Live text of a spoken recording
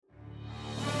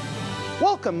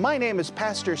Welcome, my name is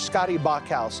Pastor Scotty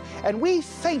Bachhaus, and we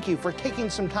thank you for taking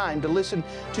some time to listen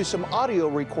to some audio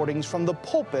recordings from the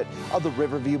pulpit of the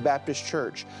Riverview Baptist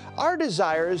Church. Our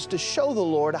desire is to show the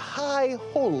Lord high,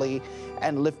 holy,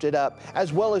 and lifted up,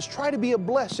 as well as try to be a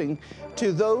blessing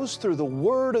to those through the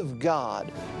Word of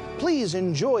God. Please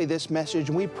enjoy this message,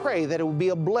 and we pray that it will be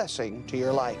a blessing to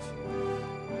your life.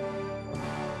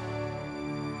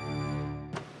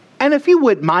 And if you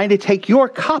wouldn't mind to take your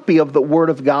copy of the Word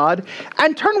of God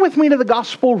and turn with me to the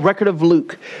Gospel record of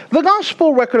Luke. The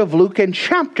Gospel record of Luke in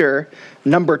chapter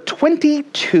number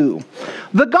 22.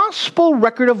 The Gospel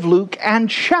record of Luke and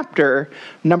chapter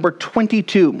number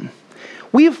 22.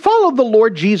 We have followed the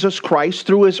Lord Jesus Christ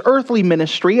through His earthly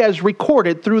ministry as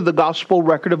recorded through the Gospel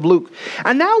record of Luke.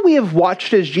 And now we have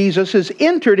watched as Jesus has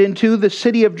entered into the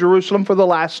city of Jerusalem for the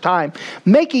last time,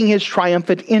 making His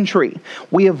triumphant entry.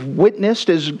 We have witnessed,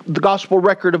 as the Gospel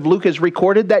record of Luke has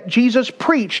recorded, that Jesus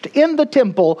preached in the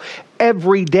temple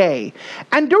every day.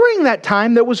 And during that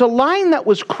time, there was a line that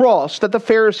was crossed, that the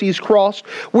Pharisees crossed,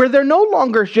 where they're no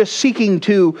longer just seeking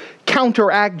to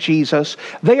counteract Jesus.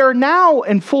 They are now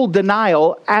in full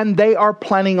denial, and they are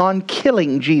planning on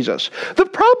killing Jesus. The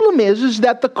problem is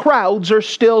that the crowds are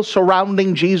still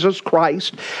surrounding Jesus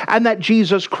Christ, and that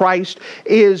Jesus Christ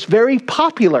is very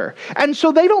popular. And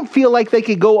so they don't feel like they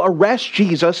could go arrest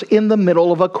Jesus in the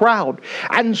middle of a crowd.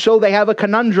 And so they have a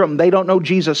conundrum. They don't know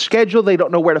Jesus' schedule. They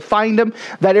don't know where to find Him,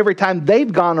 that every time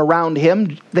they've gone around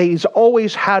Him, He's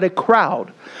always had a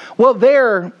crowd. Well,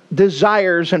 their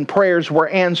desires and prayers were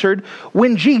answered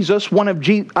when Jesus,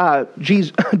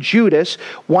 Judas,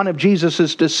 one of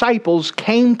Jesus' disciples,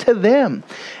 came to them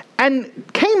and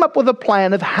came up with a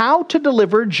plan of how to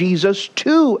deliver Jesus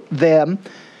to them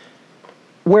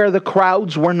where the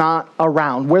crowds were not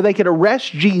around, where they could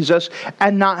arrest Jesus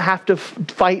and not have to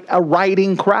fight a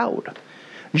rioting crowd.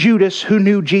 Judas, who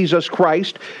knew Jesus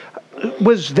Christ,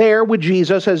 was there with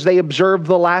Jesus as they observed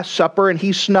the Last Supper, and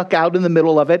he snuck out in the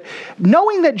middle of it,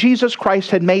 knowing that Jesus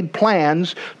Christ had made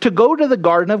plans to go to the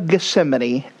Garden of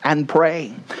Gethsemane and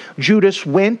pray. Judas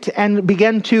went and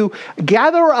began to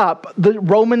gather up the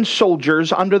Roman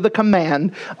soldiers under the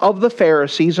command of the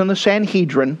Pharisees and the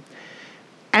Sanhedrin,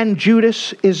 and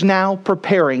Judas is now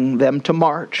preparing them to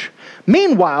march.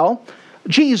 Meanwhile,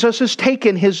 Jesus has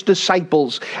taken His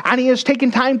disciples and He has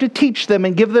taken time to teach them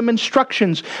and give them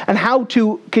instructions on how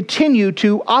to continue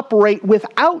to operate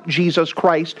without Jesus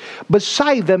Christ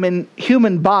beside them in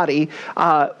human body,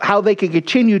 how they can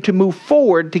continue to move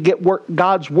forward to get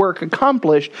God's work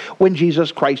accomplished when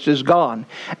Jesus Christ is gone.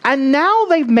 And now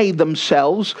they've made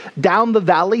themselves down the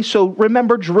valley. So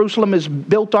remember, Jerusalem is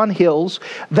built on hills.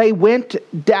 They went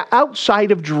outside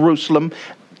of Jerusalem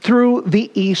through the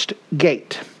east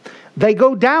gate. They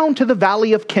go down to the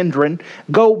Valley of Kidron,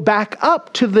 go back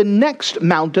up to the next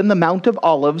mountain, the Mount of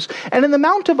Olives. And in the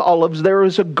Mount of Olives, there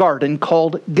is a garden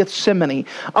called Gethsemane,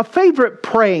 a favorite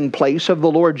praying place of the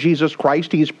Lord Jesus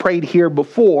Christ. He's prayed here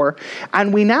before.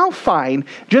 And we now find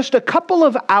just a couple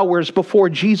of hours before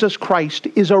Jesus Christ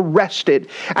is arrested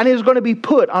and is going to be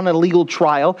put on a legal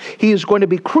trial. He is going to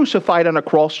be crucified on a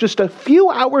cross. Just a few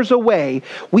hours away,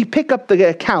 we pick up the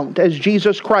account as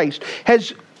Jesus Christ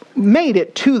has made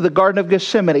it to the Garden of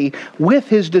Gethsemane with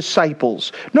His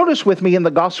disciples. Notice with me in the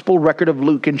Gospel record of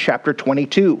Luke in chapter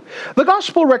 22. The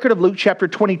Gospel record of Luke chapter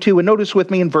 22, and notice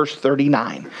with me in verse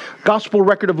 39. Gospel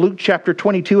record of Luke chapter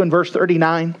 22 and verse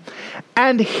 39.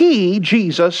 And He,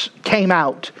 Jesus, came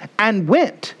out and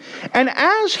went. And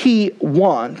as He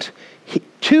went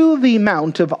to the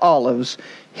Mount of Olives,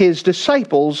 His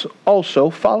disciples also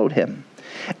followed Him.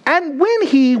 And when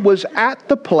He was at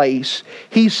the place,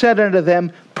 He said unto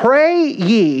them, Pray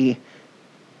ye,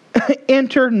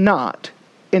 enter not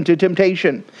into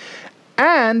temptation.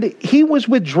 And He was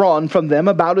withdrawn from them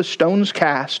about a stone's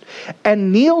cast,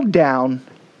 and kneeled down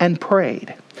and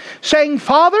prayed, saying,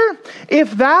 Father,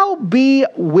 if Thou be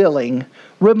willing,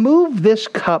 remove this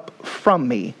cup from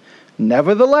me.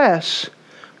 Nevertheless,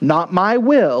 not my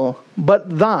will,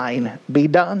 but Thine be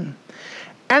done.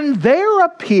 And there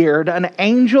appeared an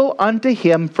angel unto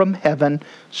him from heaven,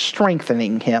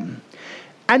 strengthening him.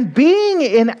 And being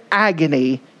in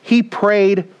agony, he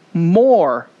prayed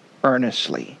more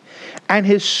earnestly. And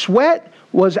his sweat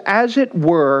was as it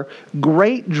were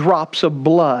great drops of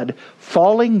blood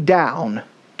falling down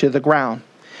to the ground.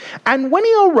 And when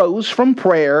he arose from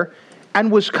prayer and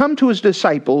was come to his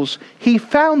disciples, he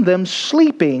found them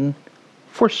sleeping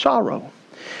for sorrow.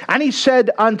 And he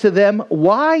said unto them,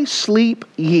 Why sleep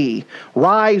ye?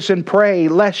 Rise and pray,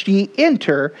 lest ye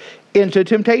enter into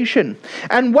temptation.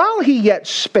 And while he yet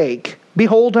spake,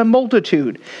 behold, a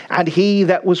multitude, and he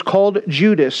that was called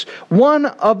Judas, one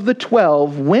of the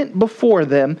 12, went before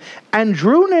them, and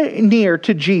drew near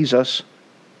to Jesus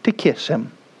to kiss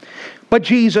him. But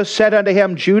Jesus said unto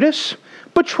him, Judas,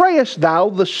 betrayest thou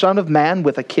the Son of Man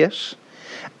with a kiss?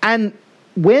 And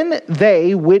when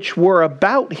they which were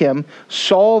about him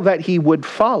saw that he would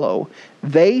follow,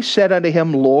 they said unto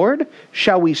him, Lord,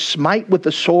 shall we smite with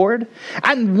the sword?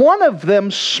 And one of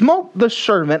them smote the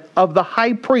servant of the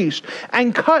high priest,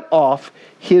 and cut off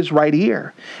his right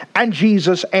ear. And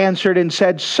Jesus answered and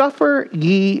said, Suffer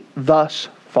ye thus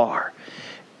far.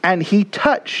 And he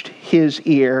touched his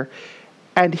ear,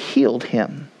 and healed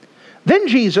him. Then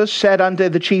Jesus said unto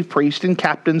the chief priests and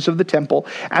captains of the temple,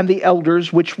 and the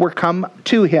elders which were come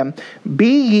to him,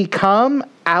 Be ye come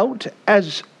out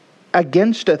as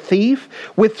against a thief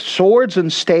with swords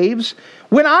and staves?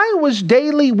 When I was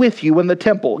daily with you in the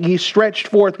temple, ye stretched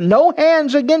forth no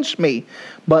hands against me,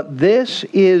 but this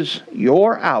is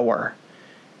your hour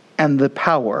and the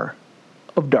power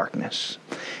of darkness.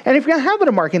 And if you're going to have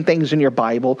it marking things in your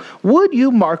Bible, would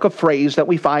you mark a phrase that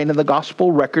we find in the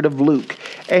Gospel record of Luke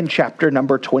in chapter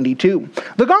number 22?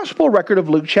 The Gospel record of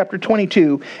Luke chapter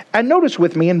 22, and notice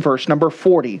with me in verse number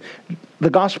 40. The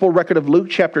Gospel record of Luke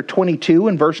chapter 22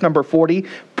 and verse number 40,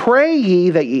 Pray ye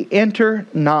that ye enter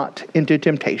not into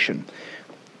temptation.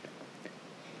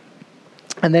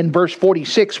 And then verse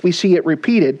 46, we see it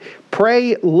repeated,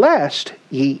 Pray lest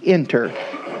ye enter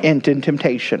into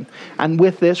temptation. And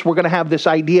with this, we're going to have this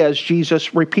idea as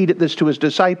Jesus repeated this to his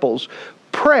disciples.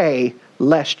 Pray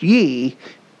lest ye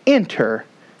enter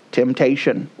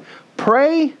temptation.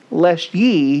 Pray lest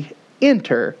ye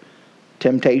enter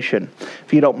temptation.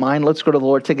 If you don't mind, let's go to the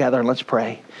Lord together and let's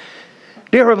pray.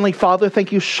 Dear Heavenly Father,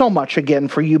 thank you so much again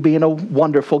for you being a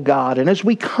wonderful God. And as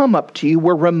we come up to you,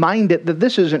 we're reminded that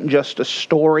this isn't just a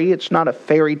story. It's not a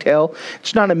fairy tale.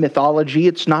 It's not a mythology.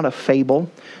 It's not a fable.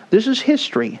 This is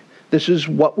history. This is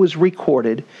what was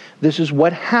recorded. This is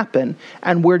what happened.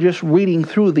 And we're just reading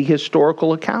through the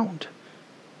historical account.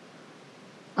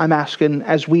 I'm asking,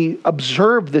 as we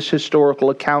observe this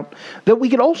historical account, that we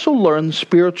could also learn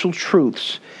spiritual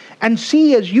truths and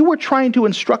see, as you were trying to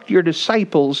instruct your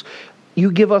disciples, you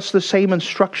give us the same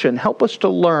instruction. Help us to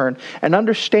learn and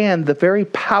understand the very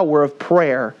power of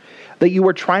prayer that you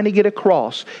were trying to get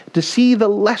across, to see the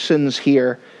lessons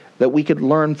here that we could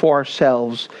learn for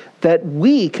ourselves, that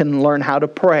we can learn how to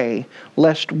pray,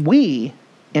 lest we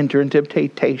enter into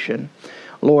temptation.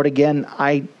 Lord, again,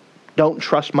 I don't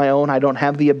trust my own. I don't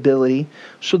have the ability.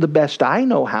 So the best I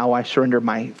know how, I surrender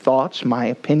my thoughts, my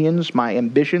opinions, my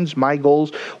ambitions, my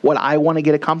goals, what I want to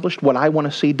get accomplished, what I want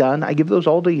to see done. I give those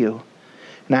all to you.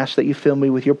 And ask that you fill me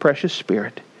with your precious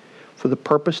Spirit for the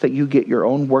purpose that you get your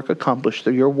own work accomplished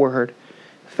through your word.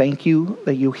 Thank you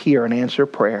that you hear and answer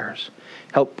prayers.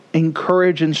 Help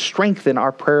encourage and strengthen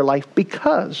our prayer life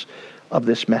because of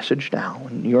this message now.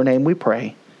 In your name we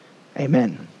pray.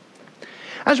 Amen.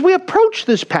 As we approach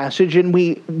this passage and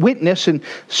we witness and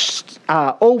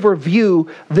overview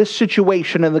this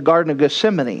situation in the Garden of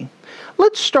Gethsemane,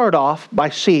 let's start off by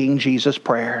seeing Jesus'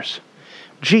 prayers.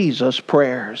 Jesus'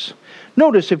 prayers.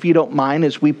 Notice, if you don't mind,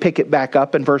 as we pick it back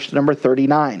up in verse number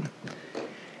 39.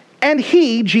 And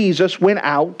he, Jesus, went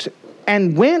out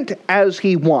and went as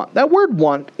he wont. That word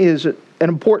wont is an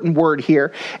important word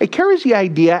here. It carries the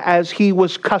idea as he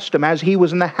was custom, as he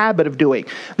was in the habit of doing.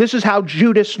 This is how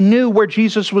Judas knew where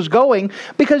Jesus was going,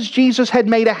 because Jesus had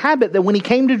made a habit that when he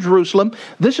came to Jerusalem,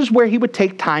 this is where he would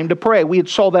take time to pray. We had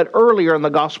saw that earlier in the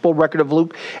Gospel record of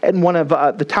Luke, and one of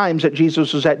the times that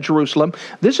Jesus was at Jerusalem.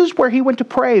 This is where he went to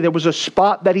pray. There was a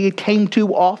spot that he came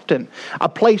to often, a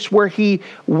place where he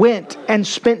went and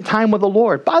spent time with the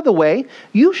Lord. By the way,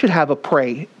 you should have a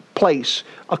place,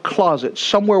 a closet,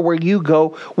 somewhere where you go,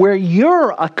 where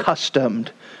you're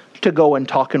accustomed to go and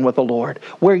talking with the Lord,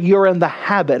 where you're in the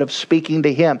habit of speaking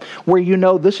to Him, where you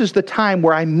know this is the time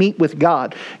where I meet with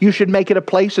God. You should make it a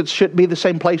place. It shouldn't be the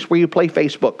same place where you play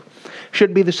Facebook.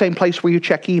 Shouldn't be the same place where you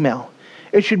check email.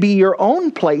 It should be your own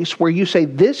place where you say,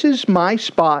 this is my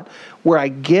spot where I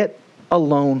get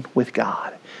alone with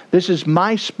God. This is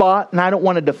my spot, and I don't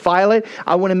want to defile it.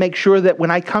 I want to make sure that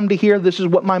when I come to here, this is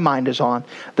what my mind is on,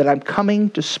 that I'm coming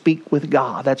to speak with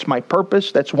God. That's my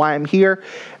purpose. That's why I'm here.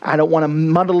 I don't want to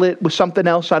muddle it with something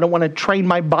else. I don't want to train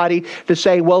my body to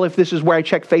say, well, if this is where I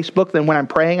check Facebook, then when I'm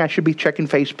praying, I should be checking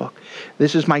Facebook.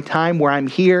 This is my time where I'm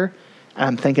here, and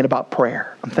I'm thinking about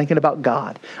prayer. I'm thinking about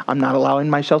God. I'm not allowing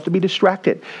myself to be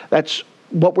distracted. That's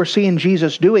what we're seeing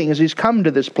Jesus doing is he's come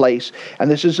to this place, and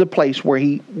this is a place where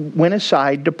he went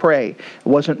aside to pray. It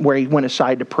wasn't where he went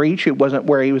aside to preach. It wasn't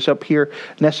where he was up here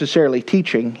necessarily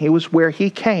teaching. It was where he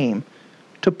came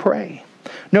to pray.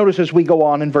 Notice as we go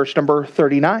on in verse number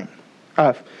 39.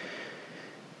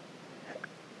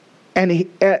 And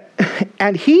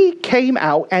he came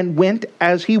out and went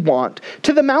as he wont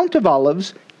to the Mount of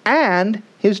Olives, and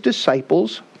his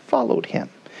disciples followed him.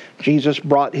 Jesus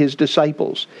brought his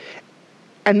disciples.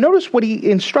 And notice what he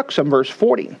instructs them, verse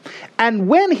 40. And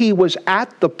when he was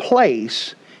at the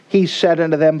place, he said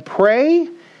unto them, Pray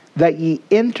that ye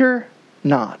enter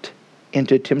not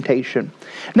into temptation.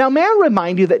 Now, may I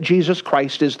remind you that Jesus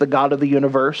Christ is the God of the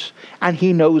universe, and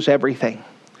he knows everything.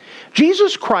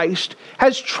 Jesus Christ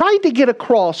has tried to get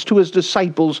across to his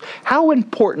disciples how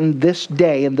important this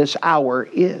day and this hour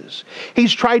is.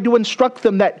 He's tried to instruct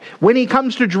them that when he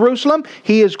comes to Jerusalem,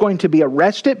 he is going to be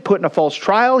arrested, put in a false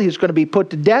trial, he's going to be put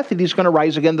to death, and he's going to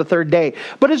rise again the third day.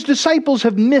 But his disciples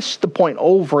have missed the point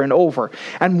over and over.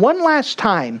 And one last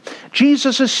time,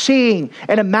 Jesus is seeing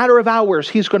in a matter of hours,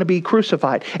 he's going to be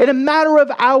crucified. In a matter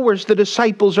of hours, the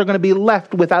disciples are going to be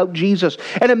left without Jesus.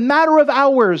 In a matter of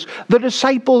hours, the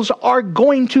disciples are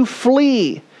going to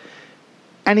flee.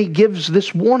 And he gives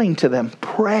this warning to them.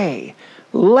 Pray,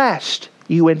 lest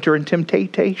you enter in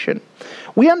temptation.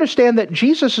 We understand that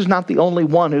Jesus is not the only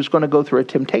one who's going to go through a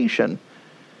temptation,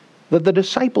 but the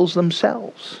disciples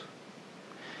themselves.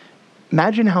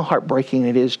 Imagine how heartbreaking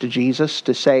it is to Jesus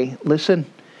to say, listen,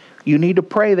 you need to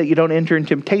pray that you don't enter in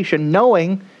temptation,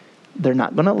 knowing they're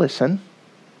not going to listen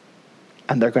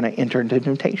and they're going to enter into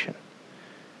temptation.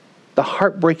 The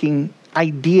heartbreaking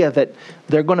idea that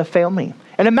they're going to fail me.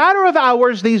 In a matter of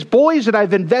hours, these boys that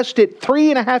I've invested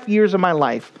 3.5 years of my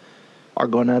life are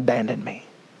going to abandon me.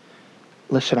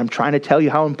 Listen, I'm trying to tell you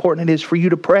how important it is for you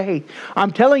to pray.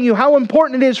 I'm telling you how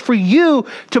important it is for you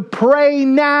to pray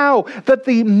now, that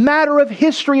the matter of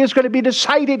history is going to be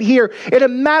decided here in a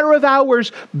matter of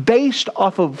hours based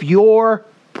off of your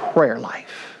prayer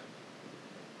life.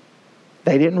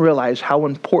 They didn't realize how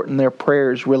important their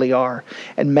prayers really are.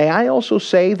 And may I also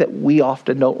say that we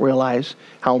often don't realize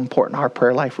how important our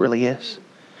prayer life really is.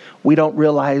 We don't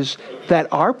realize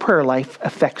that our prayer life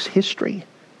affects history.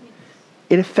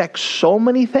 It affects so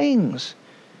many things.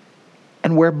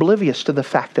 And we're oblivious to the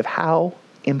fact of how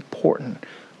important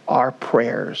our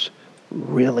prayers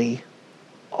really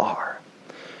are.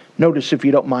 Notice, if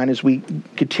you don't mind, as we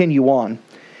continue on,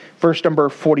 verse number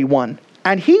 41.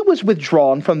 And he was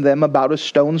withdrawn from them about a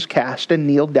stone's cast and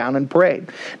kneeled down and prayed.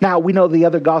 Now, we know the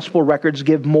other gospel records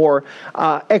give more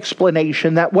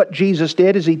explanation that what Jesus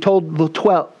did is he told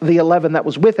the 11 that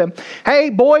was with him, hey,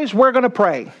 boys, we're going to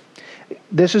pray.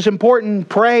 This is important.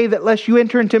 Pray that lest you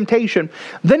enter in temptation.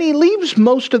 Then he leaves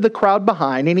most of the crowd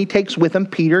behind, and he takes with him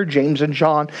Peter, James, and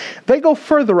John. They go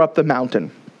further up the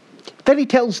mountain. Then he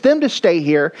tells them to stay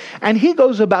here, and he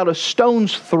goes about a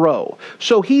stone's throw.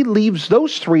 So he leaves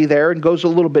those three there and goes a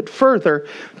little bit further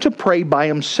to pray by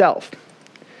himself.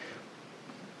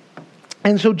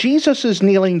 And so Jesus is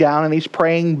kneeling down and he's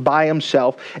praying by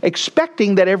himself,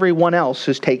 expecting that everyone else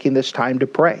is taking this time to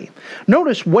pray.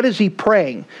 Notice, what is he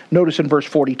praying? Notice in verse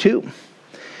 42.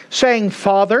 Saying,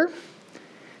 Father,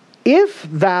 if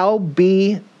thou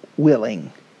be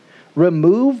willing,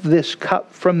 remove this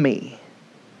cup from me.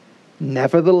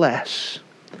 Nevertheless,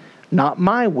 not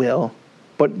my will,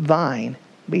 but thine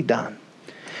be done.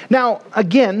 Now,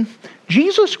 again,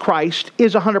 Jesus Christ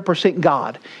is 100%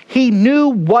 God. He knew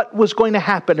what was going to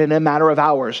happen in a matter of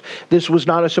hours. This was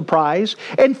not a surprise.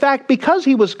 In fact, because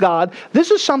he was God,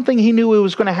 this is something he knew it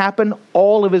was going to happen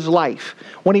all of his life.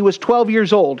 When he was 12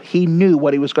 years old, he knew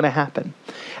what was going to happen.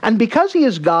 And because he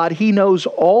is God, he knows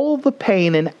all the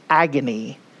pain and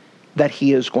agony that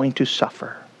he is going to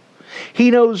suffer. He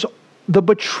knows the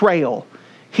betrayal.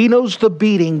 He knows the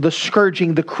beating, the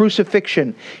scourging, the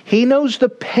crucifixion. He knows the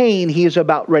pain he is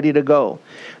about ready to go.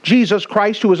 Jesus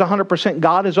Christ, who is 100%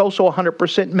 God, is also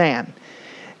 100% man.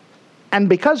 And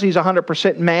because he's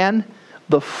 100% man,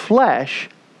 the flesh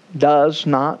does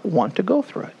not want to go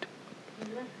through it.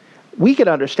 We can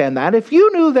understand that. If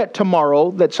you knew that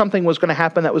tomorrow that something was going to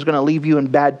happen that was going to leave you in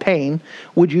bad pain,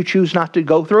 would you choose not to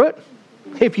go through it?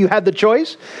 If you had the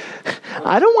choice?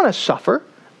 I don't want to suffer.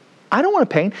 I don't want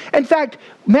pain. In fact,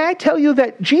 may I tell you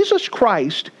that Jesus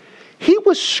Christ, he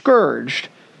was scourged.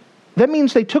 That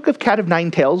means they took a cat of nine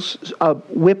tails, a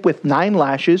whip with 9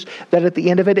 lashes, that at the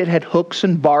end of it, it had hooks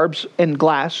and barbs and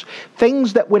glass,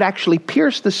 things that would actually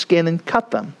pierce the skin and cut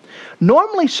them.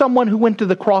 Normally, someone who went to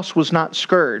the cross was not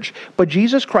scourged, but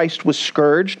Jesus Christ was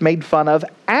scourged, made fun of,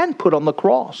 and put on the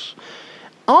cross.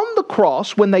 on the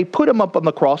cross, when they put him up on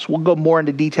the cross, we'll go more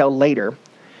into detail later,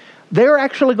 they're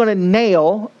actually going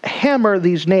to hammer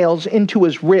these nails into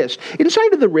his wrist.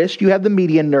 Inside of the wrist, you have the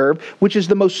median nerve, which is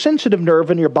the most sensitive nerve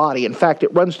in your body. In fact,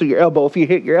 it runs through your elbow. If you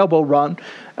hit your elbow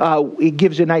it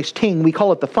gives you a nice ting. We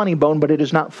call it the funny bone, but it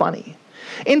is not funny.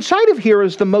 Inside of here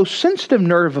is the most sensitive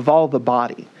nerve of all the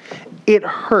body. It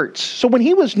hurts. So when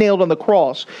he was nailed on the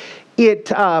cross,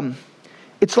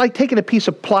 it's like taking a piece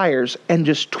of pliers and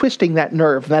just twisting that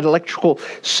nerve. That electrical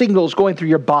signal is going through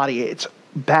your body. It's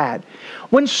bad.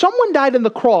 When someone died on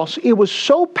the cross, it was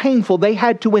so painful they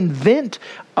had to invent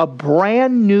a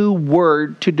brand new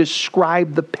word to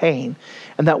describe the pain.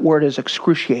 And that word is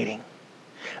excruciating.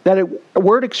 That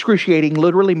word excruciating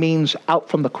literally means out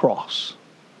from the cross.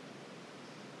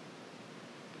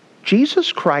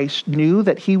 Jesus Christ knew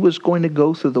that he was going to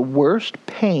go through the worst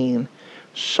pain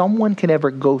someone can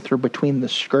ever go through between the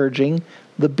scourging,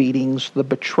 the beatings, the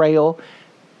betrayal,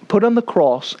 put on the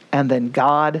cross, and then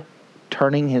God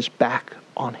turning his back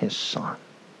on his son.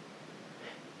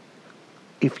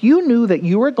 If you knew that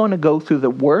you were going to go through the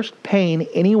worst pain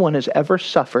anyone has ever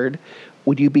suffered,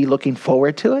 would you be looking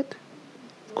forward to it?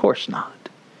 Of course not.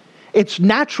 It's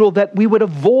natural that we would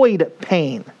avoid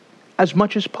pain as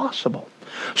much as possible.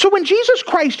 So when Jesus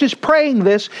Christ is praying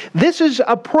this is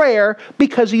a prayer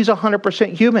because he's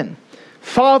 100% human.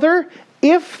 Father,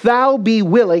 if thou be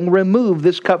willing, remove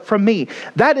this cup from me.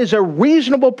 That is a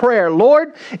reasonable prayer.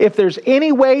 Lord, if there's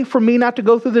any way for me not to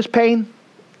go through this pain,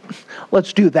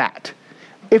 let's do that.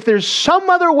 If there's some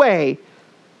other way,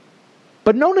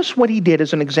 but notice what he did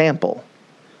as an example.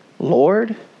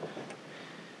 Lord,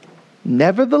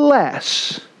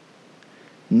 nevertheless,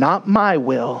 not my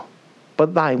will,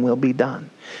 but thine will be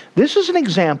done. This is an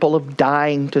example of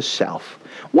dying to self.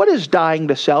 What is dying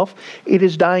to self? It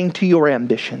is dying to your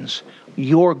ambitions,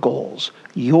 your goals,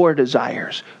 your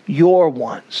desires, your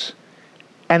wants,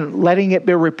 and letting it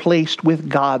be replaced with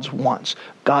God's wants,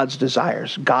 God's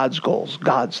desires, God's goals,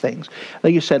 God's things.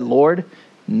 Like you said, Lord,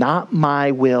 not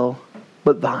my will,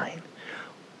 but thine.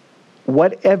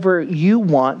 Whatever you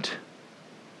want,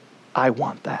 I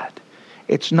want that.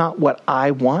 It's not what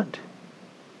I want.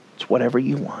 It's whatever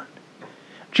you want.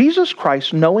 Jesus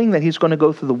Christ, knowing that he's going to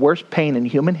go through the worst pain in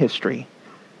human history,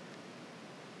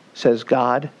 says,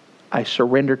 God, I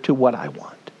surrender to what I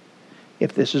want.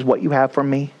 If this is what you have for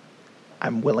me,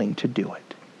 I'm willing to do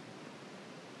it.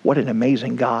 What an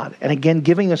amazing God. And again,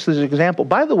 giving us this example.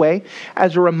 By the way,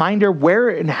 as a reminder, where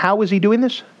and how is he doing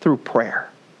this? Through prayer.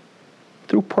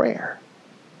 Through prayer.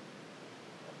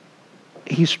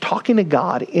 He's talking to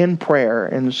God in prayer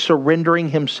and surrendering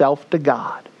himself to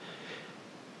God.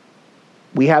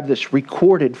 We have this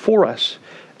recorded for us.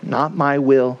 Not my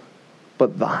will,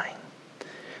 but thine.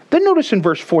 Then notice in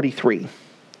verse 43.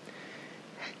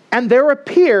 And there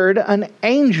appeared an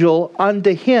angel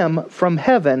unto him from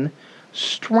heaven,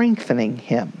 strengthening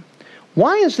him.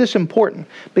 Why is this important?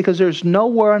 Because there's no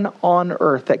one on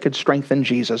earth that could strengthen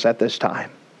Jesus at this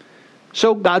time.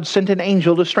 So God sent an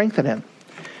angel to strengthen him.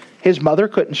 His mother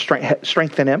couldn't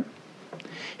strengthen him.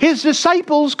 His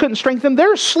disciples couldn't strengthen him.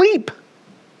 They're asleep.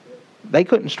 They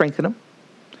couldn't strengthen him.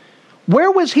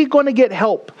 Where was he going to get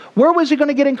help? Where was he going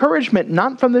to get encouragement?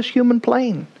 Not from this human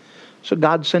plane. So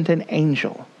God sent an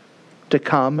angel to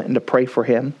come and to pray for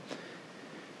him.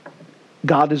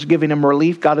 God is giving him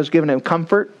relief. God is giving him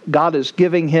comfort. God is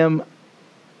giving him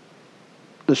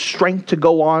the strength to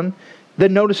go on.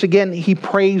 Then notice again, he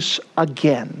prays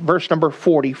again. Verse number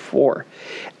 44.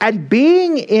 And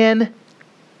being in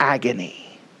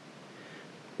agony.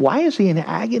 Why is he in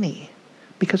agony?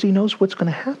 Because he knows what's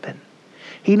going to happen.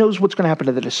 He knows what's going to happen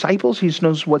to the disciples. He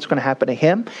knows what's going to happen to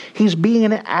him. He's being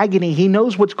in agony. He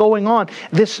knows what's going on.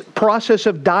 This process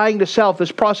of dying to self,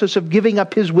 this process of giving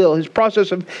up his will, his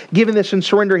process of giving this and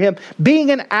surrender him. Being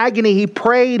in agony, he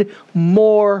prayed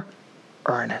more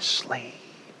earnestly.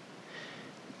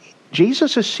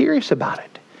 Jesus is serious about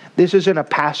it. This isn't a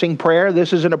passing prayer.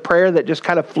 This isn't a prayer that just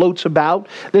kind of floats about.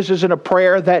 This isn't a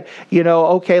prayer that,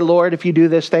 okay, Lord, if you do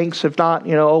this, thanks. If not,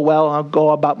 oh, well, I'll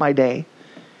go about my day.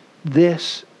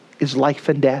 This is life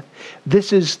and death.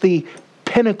 This is the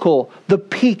pinnacle, the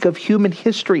peak of human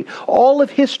history. All of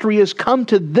history has come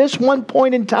to this one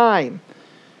point in time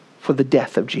for the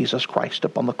death of Jesus Christ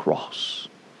upon the cross.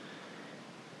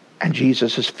 And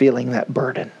Jesus is feeling that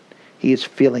burden. He is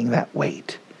feeling that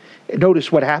weight.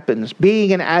 Notice what happens.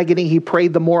 Being in agony, he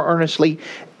prayed the more earnestly,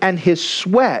 and his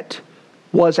sweat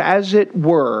was, as it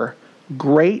were,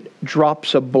 great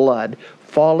drops of blood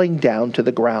falling down to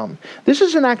the ground. This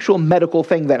is an actual medical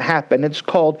thing that happened. It's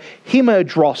called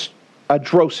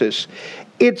hematidrosis.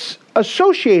 It's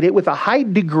associated with a high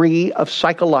degree of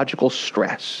psychological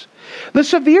stress. The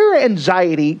severe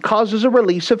anxiety causes a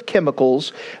release of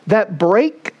chemicals that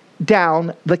break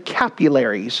down the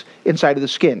capillaries inside of the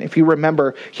skin. If you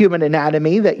remember human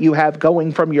anatomy, that you have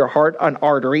going from your heart an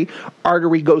artery.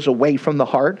 Artery goes away from the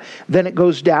heart. Then it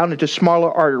goes down into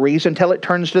smaller arteries until it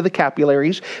turns to the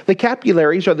capillaries. The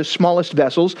capillaries are the smallest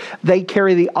vessels. They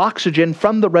carry the oxygen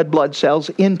from the red blood cells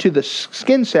into the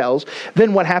skin cells.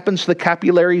 Then what happens? The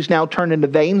capillaries now turn into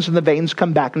veins, and the veins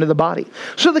come back into the body.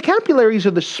 So the capillaries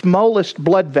are the smallest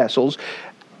blood vessels.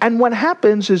 And what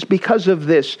happens is, because of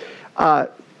this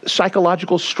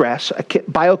psychological stress,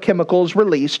 biochemical is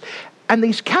released, and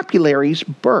these capillaries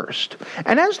burst.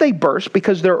 And as they burst,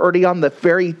 because they're already on the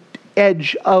very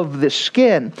edge of the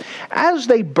skin, as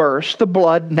they burst, the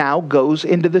blood now goes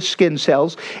into the skin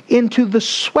cells, into the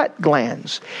sweat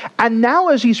glands. And now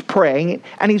as he's praying,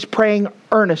 and he's praying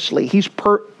earnestly, he's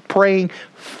praying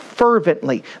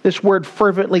fervently. This word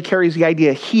fervently carries the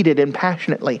idea heated and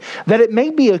passionately. That it may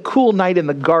be a cool night in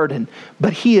the garden,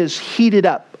 but he is heated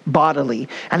up bodily,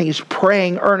 and he's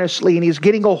praying earnestly, and he's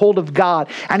getting a hold of God,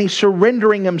 and he's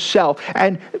surrendering himself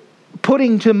and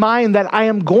putting to mind that I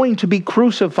am going to be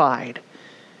crucified.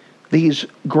 These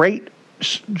great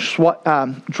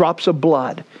drops of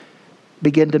blood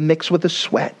begin to mix with the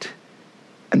sweat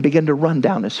and begin to run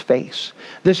down his face.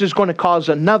 This is going to cause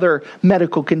another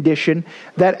medical condition,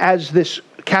 that as this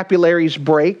capillaries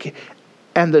break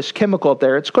and this chemical up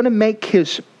there, it's going to make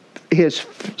his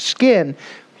skin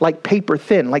like paper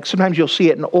thin. Like sometimes you'll see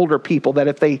it in older people, that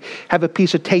if they have a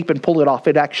piece of tape and pull it off,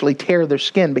 it actually tear their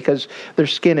skin because their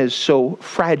skin is so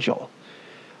fragile.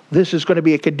 This is going to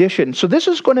be a condition. So this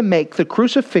is going to make the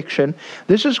crucifixion,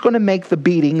 this is going to make the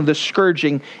beating, the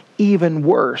scourging even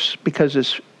worse, because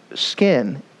his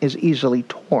skin is easily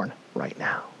torn right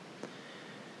now.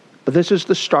 But this is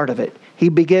the start of it. He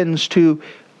begins to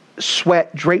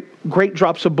sweat great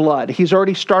drops of blood. He's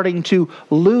already starting to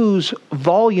lose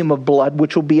volume of blood,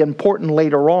 which will be important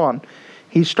later on.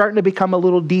 He's starting to become a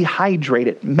little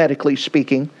dehydrated, medically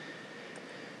speaking.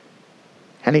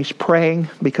 And he's praying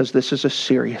because this is a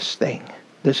serious thing.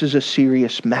 This is a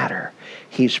serious matter.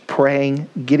 He's praying,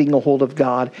 getting a hold of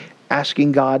God,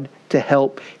 asking God to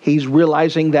help. He's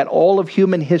realizing that all of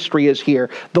human history is here,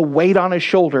 the weight on his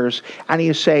shoulders, and he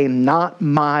is saying, not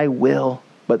my will,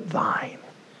 but thine.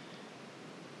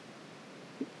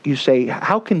 You say,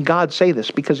 how can God say this?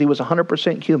 Because he was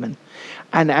 100% human.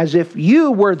 And as if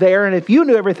you were there, and if you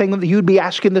knew everything, you'd be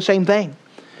asking the same thing.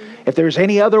 If there's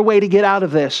any other way to get out of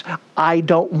this, I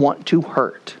don't want to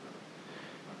hurt.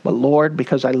 But Lord,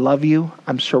 because I love you,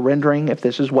 I'm surrendering. If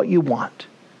this is what you want,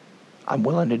 I'm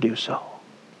willing to do so.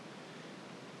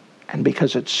 And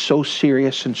because it's so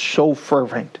serious and so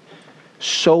fervent,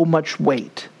 so much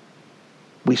weight,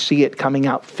 we see it coming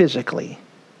out physically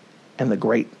in the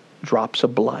great drops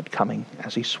of blood coming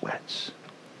as he sweats.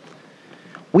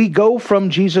 We go from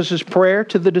Jesus' prayer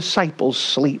to the disciples'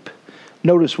 sleep.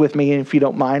 Notice with me, if you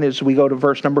don't mind, as we go to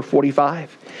verse number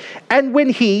 45. And when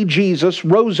he, Jesus,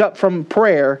 rose up from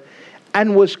prayer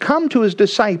and was come to his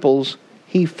disciples,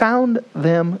 he found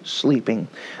them sleeping.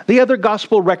 The other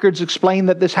gospel records explain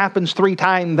that this happens 3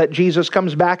 times, that Jesus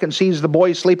comes back and sees the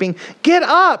boys sleeping. Get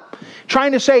up!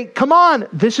 Trying to say, come on,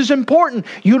 this is important.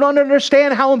 You don't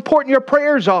understand how important your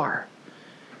prayers are.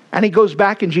 And he goes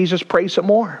back and Jesus prays some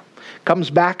more. Comes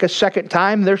back a second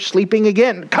time, they're sleeping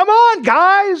again. Come on,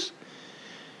 guys!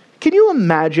 Can you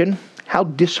imagine how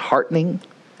disheartening?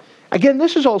 Again,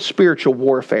 this is all spiritual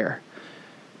warfare.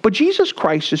 But Jesus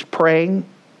Christ is praying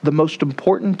the most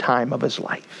important time of his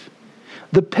life.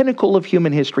 The pinnacle of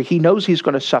human history. He knows he's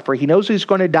going to suffer. He knows he's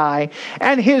going to die.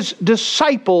 And his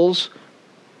disciples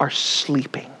are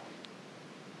sleeping.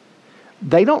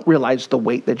 They don't realize the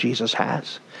weight that Jesus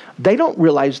has. They don't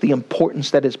realize the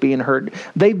importance that is being heard.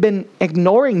 They've been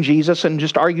ignoring Jesus and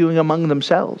just arguing among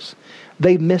themselves.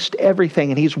 They've missed everything,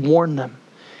 and he's warned them.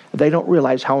 They don't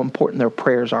realize how important their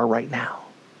prayers are right now.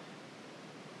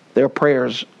 Their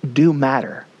prayers do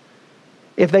matter.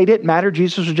 If they didn't matter,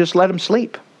 Jesus would just let them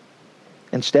sleep.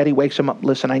 Instead, he wakes them up.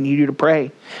 Listen, I need you to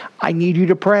pray. I need you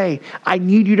to pray. I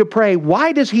need you to pray.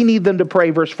 Why does he need them to pray?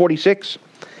 Verse 46.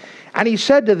 And he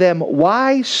said to them,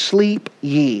 why sleep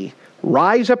ye?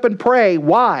 Rise up and pray.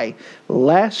 Why?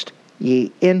 Lest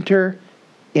ye enter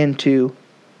into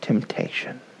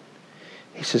temptation.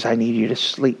 He says, I need you to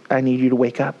sleep. I need you to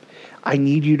wake up. I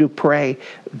need you to pray.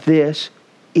 This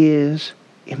is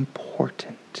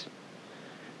important.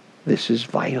 This is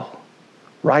vital.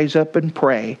 Rise up and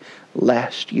pray,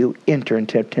 lest you enter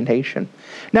into temptation.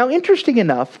 Now, interesting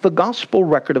enough, the gospel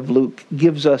record of Luke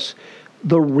gives us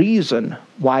the reason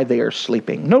why they are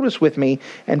sleeping. Notice with me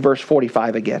in verse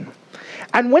 45 again.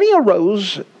 And when he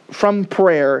arose from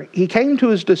prayer, he came to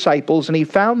his disciples and he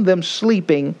found them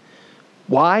sleeping.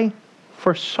 Why?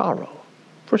 For sorrow.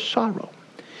 For sorrow.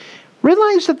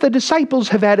 Realize that the disciples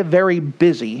have had a very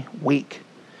busy week.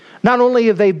 Not only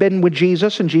have they been with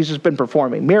Jesus and Jesus has been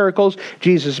performing miracles,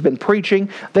 Jesus has been preaching,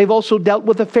 they've also dealt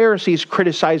with the Pharisees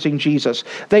criticizing Jesus.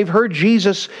 They've heard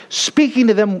Jesus speaking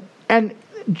to them and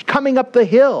coming up the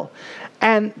hill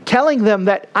and telling them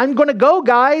that I'm going to go,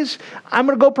 guys. I'm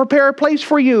going to go prepare a place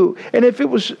for you. And if it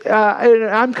was,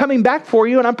 I'm coming back for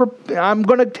you and I'm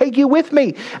going to take you with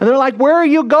me. And they're like, where are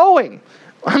you going?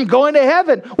 I'm going to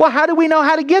heaven. Well, how do we know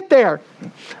how to get there?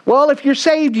 Well, if you're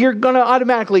saved, you're going to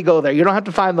automatically go there. You don't have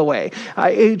to find the way.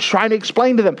 He's trying to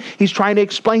explain to them. He's trying to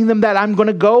explain to them that I'm going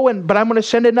to go, but I'm going to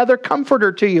send another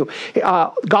comforter to you.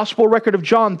 Gospel record of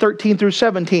John 13 through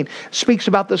 17 speaks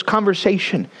about this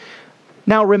conversation.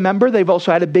 Now, remember, they've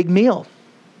also had a big meal.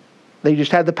 They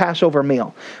just had the Passover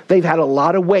meal. They've had a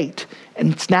lot of weight,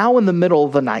 and it's now in the middle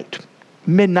of the night,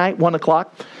 midnight, 1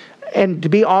 o'clock. And to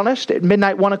be honest, at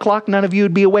midnight, 1 o'clock, none of you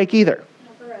would be awake either.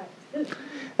 Correct.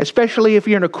 Especially if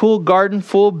you're in a cool garden,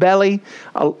 full belly,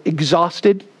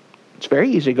 exhausted. It's very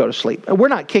easy to go to sleep. And we're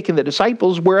not kicking the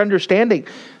disciples. We're understanding.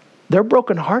 They're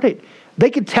brokenhearted. They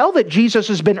could tell that Jesus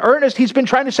has been earnest. He's been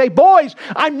trying to say, boys,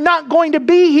 I'm not going to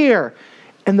be here.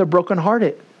 And they're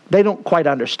brokenhearted. They don't quite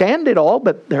understand it all,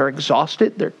 but they're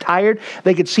exhausted. They're tired.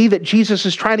 They could see that Jesus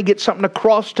is trying to get something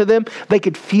across to them. They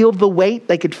could feel the weight.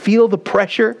 They could feel the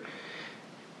pressure.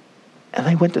 And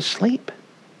they went to sleep.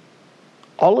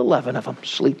 All 11 of them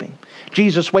sleeping.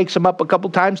 Jesus wakes them up a couple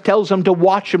times, tells them to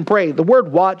watch and pray. The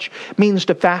word watch means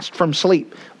to fast from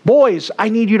sleep. Boys, I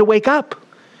need you to wake up.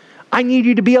 I need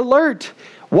you to be alert.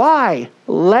 Why?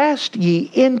 Lest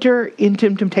ye enter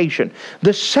into temptation.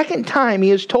 The second time he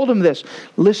has told them this.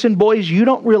 Listen, boys, you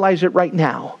don't realize it right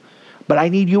now. But I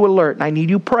need you alert and I need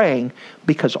you praying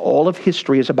because all of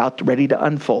history is about ready to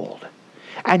unfold.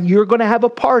 And you're going to have a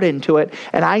part into it.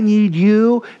 And I need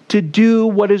you to do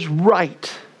what is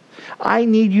right. I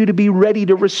need you to be ready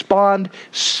to respond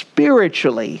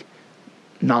spiritually,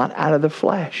 not out of the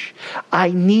flesh.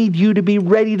 I need you to be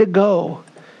ready to go.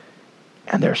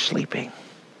 And they're sleeping.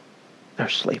 They're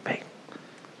sleeping.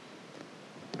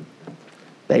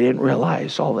 They didn't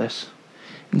realize all this.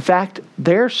 In fact,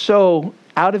 they're so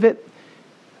out of it,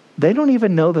 they don't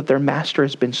even know that their master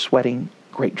has been sweating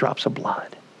great drops of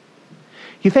blood.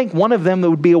 You think one of them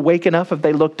would be awake enough if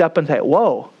they looked up and say,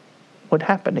 whoa, what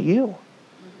happened to you?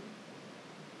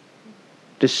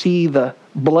 To see the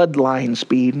bloodline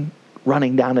speed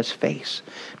running down his face.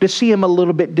 To see him a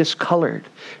little bit discolored.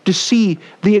 To see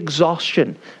the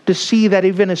exhaustion. To see that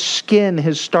even his skin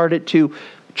has started to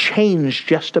change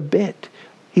just a bit.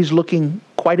 He's looking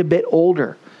quite a bit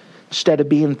older. Instead of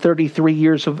being 33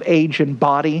 years of age and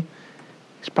body,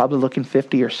 he's probably looking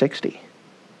 50 or 60.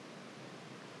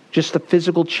 Just the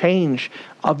physical change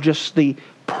of just the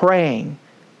praying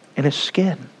in his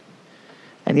skin.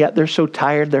 And yet they're so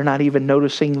tired they're not even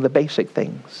noticing the basic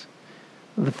things.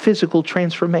 The physical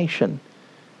transformation.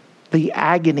 The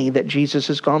agony that Jesus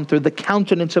has gone through. The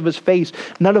countenance of his face.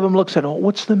 None of them looks at, oh,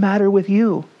 what's the matter with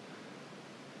you?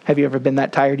 Have you ever been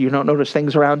that tired you don't notice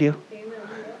things around you?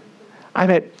 I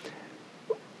mean,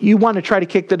 you want to try to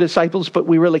kick the disciples, but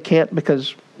we really can't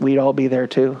because we'd all be there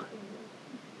too.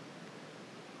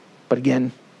 But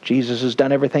again, Jesus has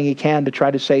done everything he can to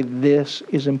try to say this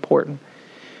is important.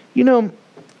 You know,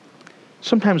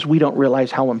 sometimes we don't realize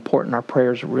how important our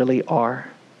prayers really are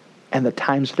and the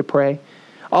times to pray.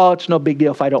 Oh, it's no big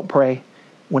deal if I don't pray.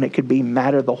 When it could be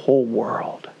matter the whole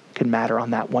world can matter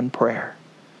on that one prayer.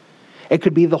 It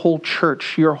could be the whole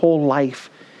church, your whole life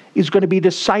is going to be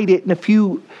decided in a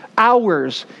few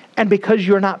hours. And because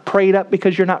you're not prayed up,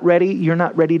 because you're not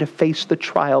ready to face the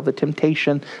trial, the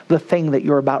temptation, the thing that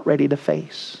you're about ready to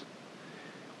face.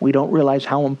 We don't realize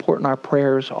how important our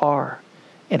prayers are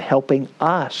in helping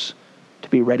us to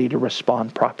be ready to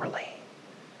respond properly.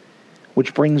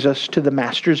 Which brings us to the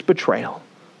master's betrayal.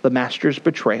 The master's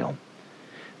betrayal.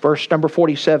 Verse number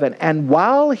 47. And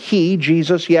while he,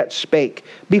 Jesus, yet spake,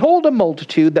 behold a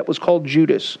multitude that was called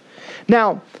Judas.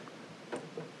 Now,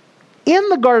 in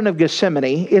the Garden of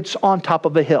Gethsemane, it's on top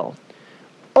of a hill.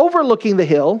 Overlooking the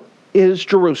hill is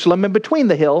Jerusalem, and between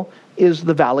the hill is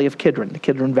the valley of Kidron, the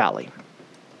Kidron Valley.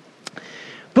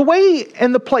 The way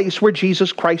and the place where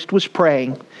Jesus Christ was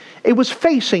praying, it was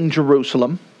facing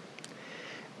Jerusalem.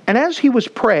 And as he was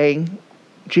praying,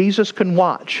 Jesus can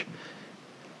watch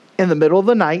in the middle of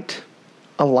the night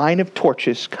a line of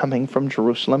torches coming from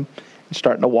Jerusalem and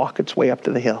starting to walk its way up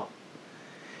to the hill.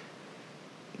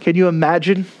 Can you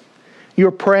imagine?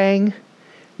 You're praying,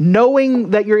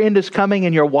 knowing that your end is coming,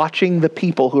 and you're watching the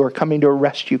people who are coming to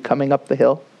arrest you coming up the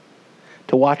hill.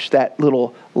 to watch that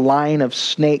little line of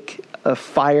snake of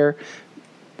fire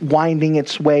winding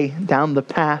its way down the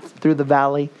path through the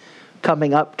valley,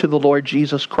 coming up to the Lord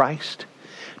Jesus Christ.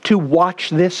 To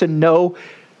watch this and know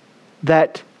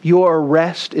that your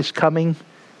arrest is coming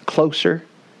closer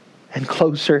and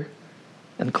closer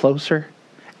and closer,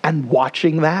 and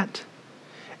watching that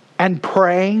and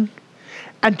praying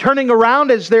and turning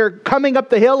around as they're coming up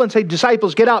the hill and say,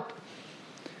 disciples, get up.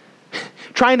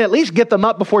 Trying to at least get them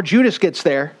up before Judas gets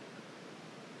there.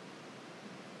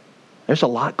 There's a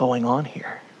lot going on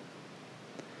here.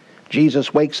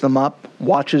 Jesus wakes them up,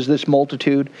 watches this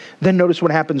multitude. Then notice what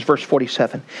happens, verse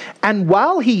 47. And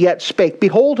while he yet spake,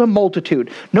 behold, a multitude.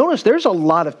 Notice there's a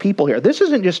lot of people here. This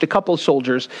isn't just a couple of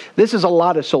soldiers. This is a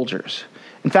lot of soldiers.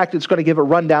 In fact, it's going to give a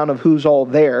rundown of who's all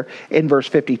there in verse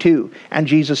 52. And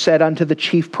Jesus said unto the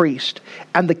chief priest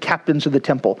and the captains of the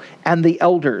temple and the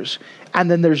elders, and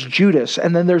then there's Judas,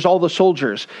 and then there's all the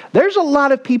soldiers. There's a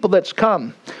lot of people that's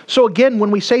come. So again,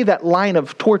 when we say that line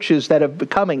of torches that have been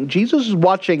coming, Jesus is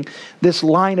watching this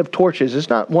line of torches. It's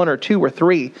not one or two or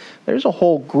three. There's a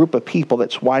whole group of people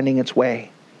that's winding its way,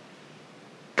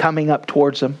 coming up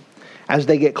towards them. As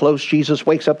they get close, Jesus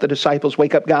wakes up the disciples.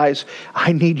 Wake up, guys.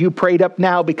 I need you prayed up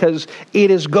now because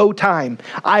it is go time.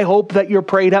 I hope that you're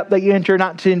prayed up, that you enter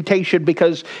not temptation,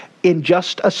 because in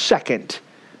just a second,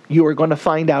 you are going to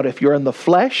find out if you're in the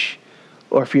flesh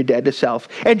or if you're dead to self.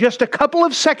 In just a couple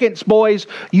of seconds, boys,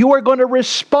 you are going to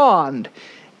respond.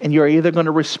 And you're either going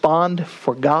to respond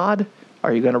for God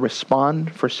or you're going to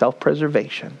respond for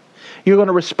self-preservation. You're going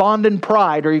to respond in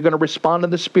pride or you're going to respond in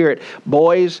the Spirit.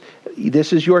 Boys,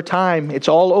 this is your time. It's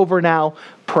all over now.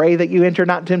 Pray that you enter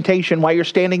not temptation. While you're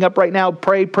standing up right now,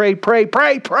 pray, pray, pray,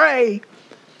 pray, pray.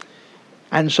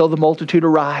 And so the multitude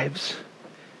arrives.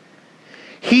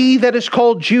 He that is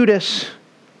called Judas,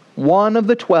 one of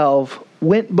the 12,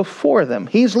 went before them.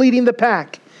 He's leading the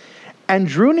pack and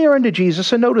drew near unto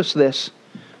Jesus, and notice this,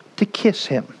 to kiss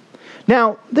him.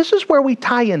 Now, this is where we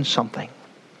tie in something.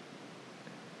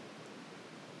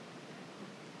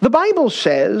 The Bible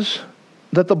says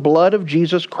that the blood of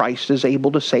Jesus Christ is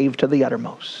able to save to the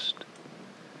uttermost.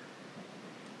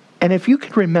 And if you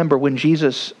can remember when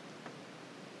Jesus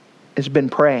has been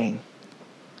praying,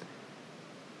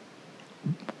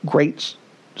 great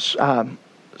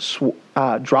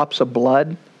drops of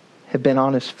blood have been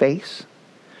on his face.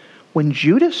 When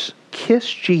Judas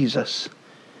kissed Jesus,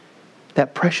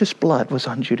 that precious blood was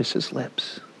on Judas's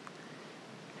lips.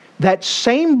 That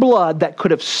same blood that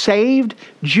could have saved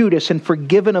Judas and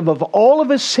forgiven him of all of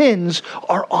his sins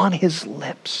are on his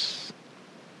lips.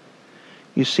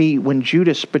 You see, when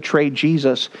Judas betrayed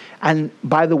Jesus, and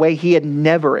by the way, he had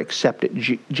never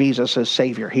accepted Jesus as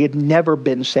Savior. He had never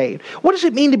been saved. What does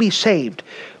it mean to be saved?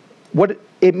 What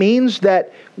it means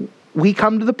that we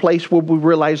come to the place where we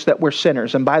realize that we're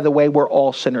sinners. And by the way, we're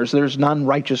all sinners. There's none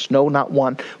righteous, no, not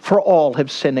one. For all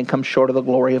have sinned and come short of the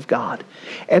glory of God.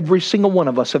 Every single one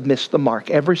of us have missed the mark.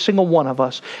 Every single one of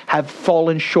us have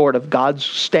fallen short of God's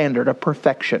standard of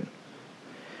perfection.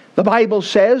 The Bible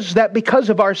says that because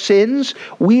of our sins,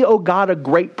 we owe God a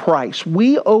great price.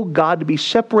 We owe God to be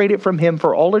separated from Him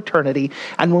for all eternity.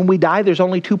 And when we die, there's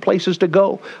only two places to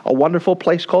go. A wonderful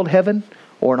place called heaven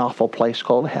or an awful place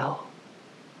called hell.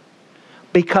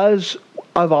 Because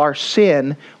of our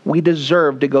sin, we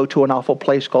deserve to go to an awful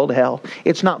place called hell.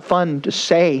 It's not fun to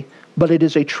say, but it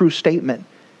is a true statement.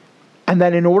 And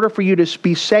that in order for you to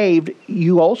be saved,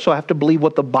 you also have to believe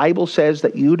what the Bible says,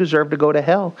 that you deserve to go to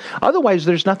hell. Otherwise,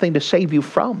 there's nothing to save you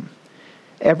from.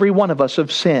 Every one of us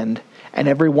have sinned, and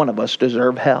every one of us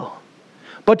deserve hell.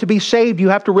 But to be saved, you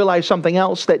have to realize something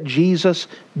else, that Jesus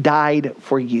died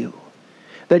for you.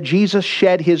 That Jesus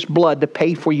shed His blood to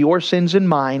pay for your sins and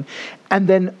mine. And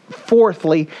then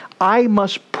fourthly, I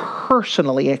must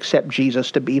personally accept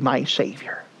Jesus to be my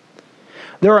Savior.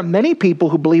 There are many people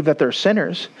who believe that they're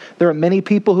sinners. There are many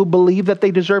people who believe that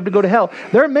they deserve to go to hell.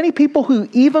 There are many people who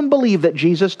even believe that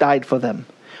Jesus died for them,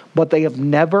 but they have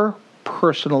never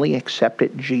personally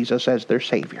accepted Jesus as their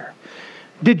Savior.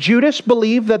 Did Judas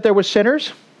believe that there were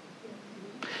sinners?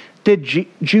 Did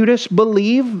Judas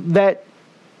believe that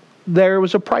there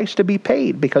was a price to be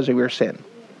paid because of your sin?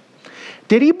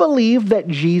 Did he believe that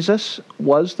Jesus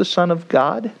was the Son of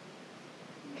God?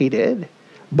 He did.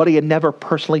 But he had never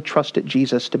personally trusted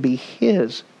Jesus to be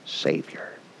his Savior.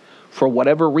 For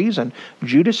whatever reason,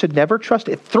 Judas had never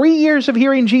trusted. 3 years of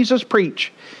hearing Jesus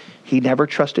preach, he never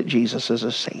trusted Jesus as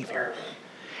a Savior.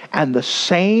 And the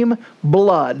same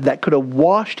blood that could have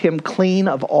washed him clean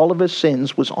of all of his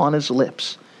sins was on his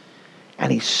lips.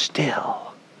 And he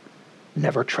still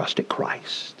never trusted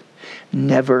Christ.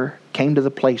 Never came to the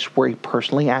place where he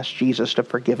personally asked Jesus to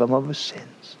forgive him of his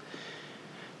sins.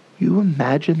 You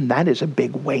imagine that is a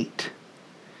big weight.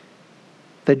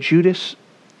 That Judas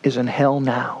is in hell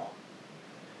now.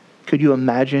 Could you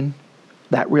imagine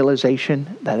that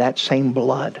realization that that same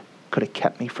blood could have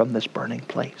kept me from this burning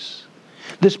place?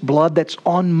 This blood that's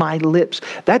on my lips.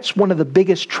 That's one of the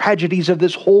biggest tragedies of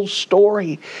this whole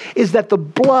story, is that the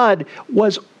blood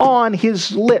was on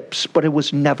his lips, but it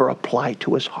was never applied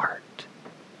to his heart.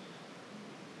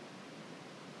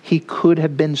 He could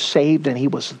have been saved, and he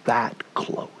was that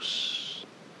close.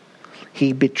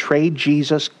 He betrayed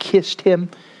Jesus, kissed him,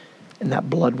 and that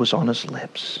blood was on his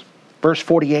lips. Verse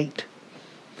 48.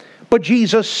 But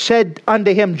Jesus said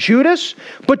unto him, Judas,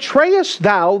 betrayest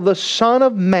thou the Son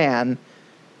of Man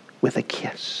with a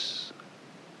kiss?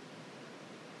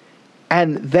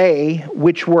 And they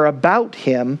which were about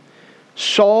him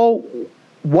saw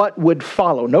what would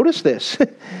follow. Notice this.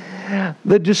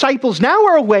 The disciples now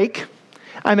are awake.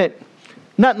 I mean,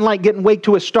 nothing like getting awake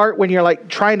to a start when you're like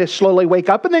trying to slowly wake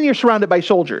up and then you're surrounded by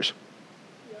soldiers.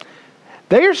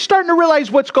 They're starting to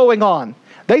realize what's going on.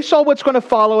 They saw what's going to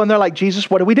follow and they're like, Jesus,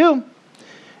 what do we do?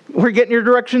 We're getting your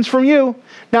directions from you.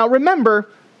 Now remember,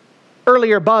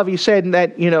 earlier above he said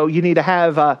that, you need to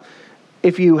have,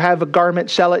 if you have a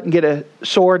garment, sell it and get a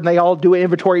sword. And they all do an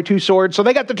inventory, 2 swords. So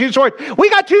they got the 2 swords. We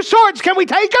got 2 swords. Can we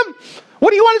take them?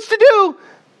 What do you want us to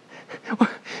do?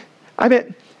 I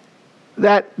mean,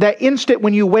 that instant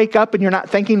when you wake up and you're not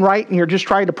thinking right and you're just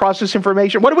trying to process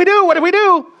information. What do we do? What do we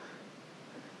do?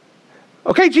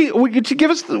 Okay, give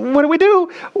us, what do we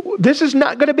do? This is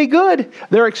not going to be good.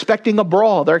 They're expecting a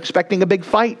brawl. They're expecting a big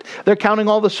fight. They're counting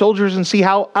all the soldiers and see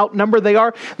how outnumbered they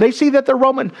are. They see that they're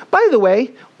Roman. By the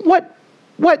way,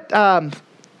 how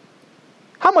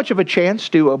much of a chance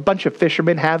do a bunch of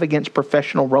fishermen have against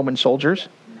professional Roman soldiers?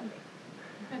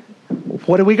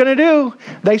 What are we going to do?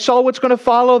 They saw what's going to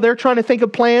follow. They're trying to think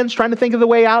of plans, trying to think of the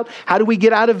way out. How do we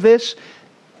get out of this?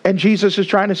 And Jesus is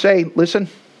trying to say, listen,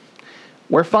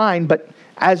 we're fine, but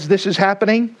as this is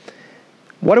happening,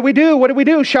 what do we do? What do we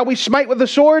do? Shall we smite with the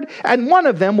sword? And one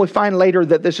of them, we find later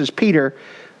that this is Peter,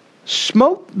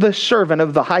 smote the servant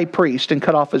of the high priest and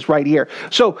cut off his right ear.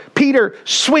 So Peter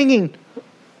swinging.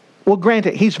 Well,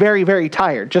 granted, he's very, very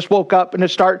tired. Just woke up and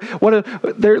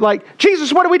they're like,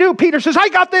 Jesus, what do we do? Peter says, I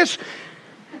got this.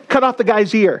 Cut off the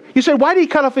guy's ear. You said, why did he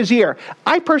cut off his ear?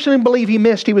 I personally believe he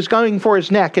missed. He was going for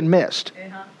his neck and missed.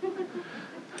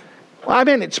 Well, I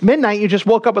mean, it's midnight. You just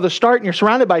woke up with a start and you're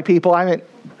surrounded by people. I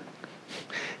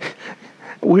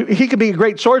mean, he could be a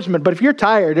great swordsman, but if you're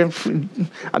tired,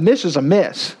 a miss is a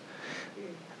miss.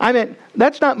 I mean,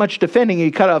 that's not much defending.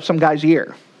 You cut off some guy's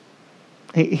ear.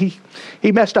 He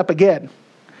messed up again.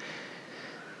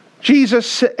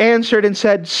 Jesus answered and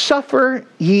said, suffer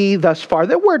ye thus far.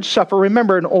 The word suffer,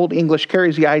 remember in Old English,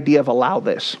 carries the idea of allow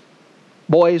this.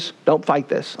 Boys, don't fight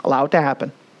this. Allow it to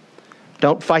happen.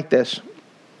 Don't fight this.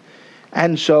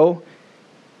 And so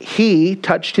he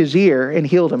touched his ear and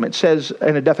healed him. It says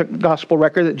in a different gospel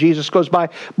record that Jesus goes by,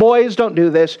 boys, don't do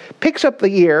this. Picks up the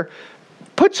ear,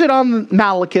 puts it on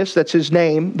Malchus, that's his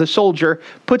name, the soldier,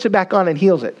 puts it back on and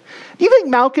heals it. Do you think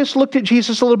Malchus looked at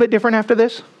Jesus a little bit different after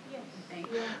this?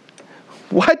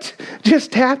 What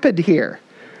just happened here?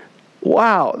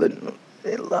 Wow.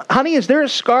 Honey, is there a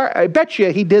scar? I bet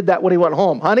you he did that when he went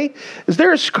home. Honey, is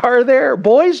there a scar there?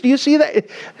 Boys, do you see that?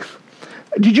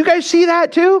 Did you guys see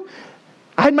that too?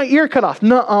 I had my ear cut off.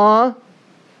 Nuh-uh.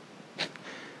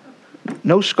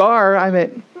 No scar. I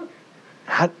mean,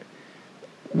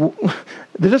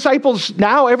 the disciples,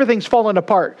 now everything's falling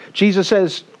apart. Jesus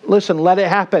says, listen, let it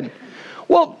happen.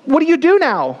 Well, what do you do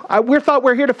now? We thought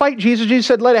we're here to fight Jesus. Jesus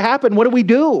said, let it happen. What do we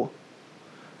do?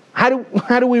 How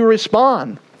do we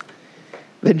respond?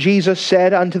 Then Jesus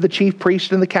said unto the chief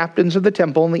priests and the captains of the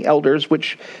temple and the elders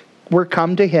which were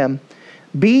come to him,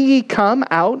 be ye come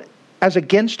out as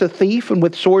against a thief and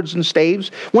with swords and staves?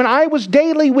 When I was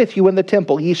daily with you in the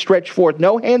temple, ye stretched forth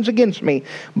no hands against me,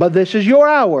 but this is your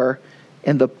hour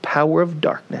and the power of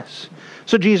darkness.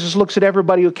 So Jesus looks at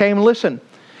everybody who came. Listen,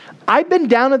 I've been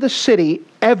down at the city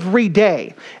every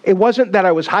day. It wasn't that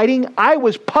I was hiding. I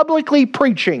was publicly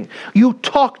preaching. You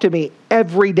talk to me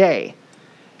every day.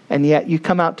 And yet you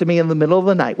come out to me in the middle of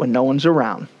the night when no one's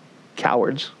around.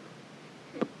 Cowards.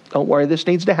 Don't worry, this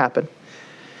needs to happen.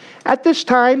 At this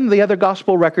time, the other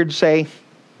gospel records say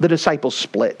the disciples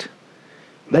split.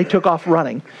 They took off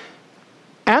running.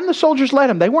 And the soldiers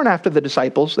led them. They weren't after the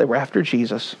disciples. They were after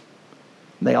Jesus.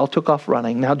 They all took off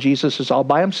running. Now Jesus is all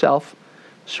by himself,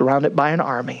 surrounded by an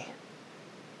army.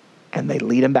 And they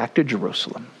lead him back to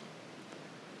Jerusalem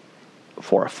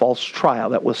for a false trial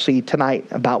that we'll see tonight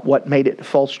about what made it a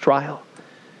false trial.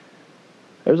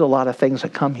 There's a lot of things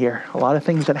that come here, a lot of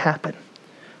things that happen.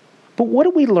 But what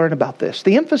do we learn about this?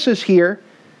 The emphasis here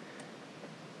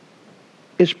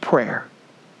is prayer.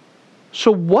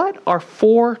 So what are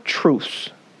 4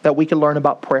 truths that we can learn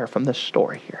about prayer from this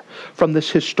story here, from this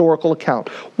historical account?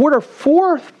 What are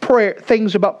 4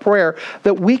 things about prayer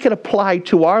that we can apply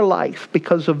to our life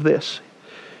because of this?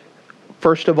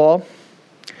 First of all,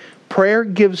 prayer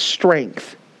gives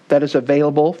strength that is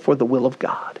available for the will of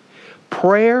God.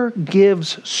 Prayer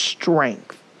gives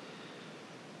strength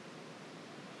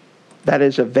that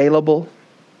is available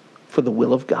for the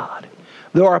will of God.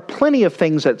 There are plenty of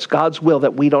things that's God's will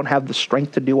that we don't have the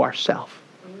strength to do ourselves.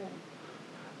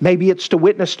 Maybe it's to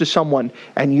witness to someone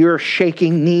and you're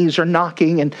shaking, knees are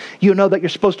knocking, and you know that you're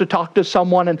supposed to talk to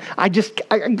someone and I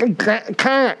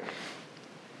can't.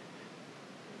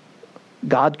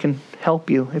 God can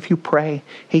help you if you pray.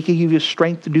 He can give you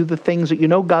strength to do the things that you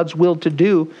know God's will to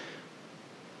do.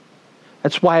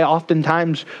 That's why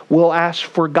oftentimes we'll ask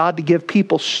for God to give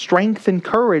people strength and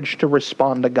courage to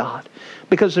respond to God.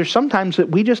 Because there's sometimes that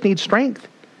we just need strength.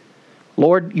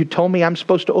 Lord, you told me I'm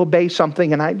supposed to obey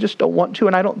something and I just don't want to,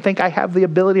 and I don't think I have the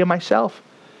ability of myself.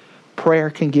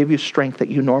 Prayer can give you strength that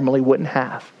you normally wouldn't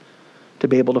have to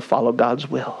be able to follow God's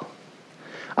will.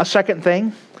 A second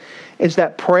thing is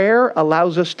that prayer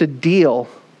allows us to deal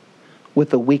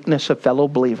with the weakness of fellow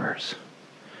believers.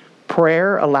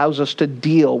 Prayer allows us to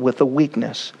deal with the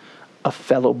weakness of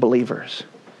fellow believers.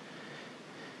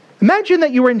 Imagine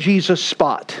that you were in Jesus'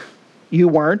 spot. You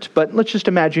weren't, but let's just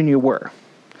imagine you were.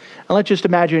 And let's just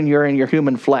imagine you're in your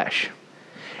human flesh.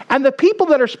 And the people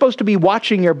that are supposed to be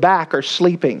watching your back are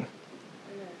sleeping.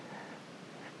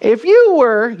 If you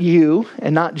were you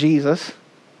and not Jesus,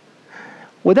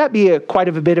 would that be quite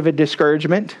a bit of a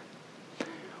discouragement?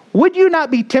 Would you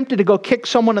not be tempted to go kick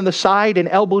someone in the side and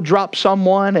elbow drop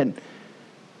someone and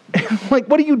like,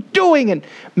 what are you doing? And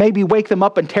maybe wake them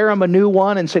up and tear them a new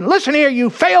one and say, listen here, you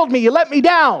failed me, you let me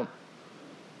down.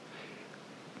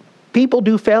 People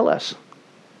do fail us.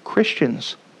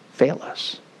 Christians fail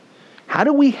us. How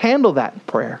do we handle that in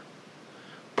prayer?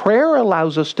 Prayer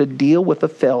allows us to deal with the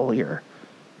failure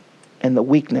and the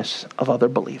weakness of other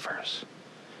believers.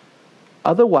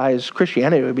 Otherwise,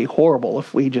 Christianity would be horrible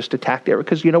if we just attacked it.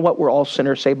 Because you know what? We're all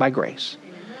sinners saved by grace.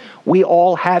 We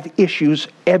all have issues,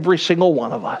 every single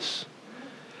one of us.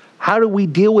 How do we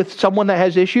deal with someone that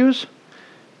has issues?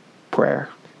 Prayer.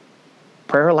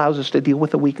 Prayer allows us to deal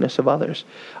with the weakness of others.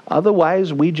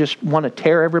 Otherwise, we just want to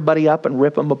tear everybody up and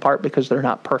rip them apart because they're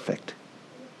not perfect.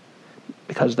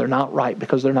 Because they're not right.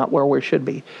 Because they're not where we should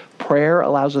be. Prayer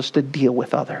allows us to deal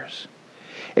with others.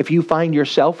 If you find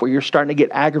yourself where you're starting to get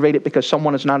aggravated because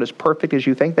someone is not as perfect as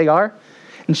you think they are,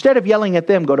 instead of yelling at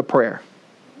them, go to prayer.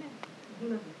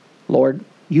 Lord,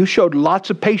 you showed lots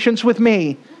of patience with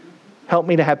me. Help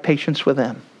me to have patience with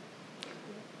them.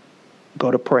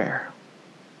 Go to prayer.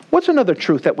 What's another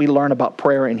truth that we learn about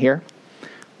prayer in here?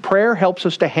 Prayer helps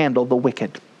us to handle the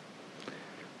wicked.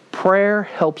 Prayer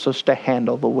helps us to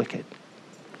handle the wicked.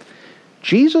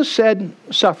 Jesus said,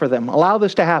 suffer them. Allow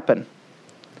this to happen.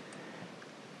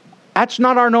 That's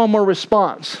not our normal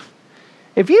response.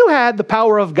 If you had the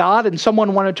power of God and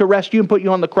someone wanted to arrest you and put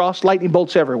you on the cross, lightning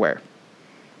bolts everywhere.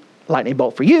 Lightning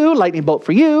bolt for you, lightning bolt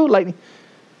for you, lightning.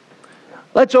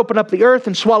 Let's open up the earth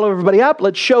and swallow everybody up.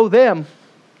 Let's show them.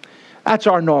 That's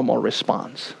our normal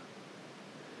response.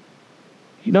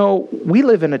 You know, we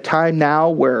live in a time now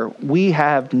where we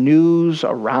have news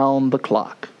around the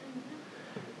clock.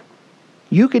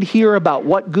 You could hear about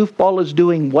what goofball is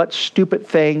doing, what stupid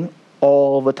thing,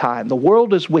 all the time. The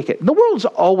world is wicked. The world's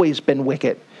always been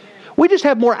wicked. We just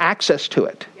have more access to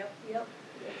it.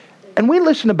 And we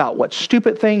listen about what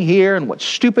stupid thing here and what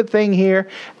stupid thing here.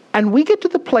 And we get to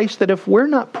the place that if we're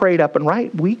not prayed up and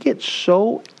right, we get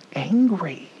so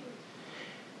angry.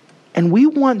 And we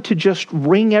want to just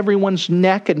wring everyone's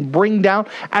neck and bring down.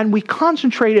 And we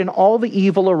concentrate on all the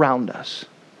evil around us.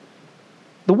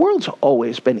 The world's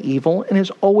always been evil and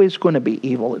is always going to be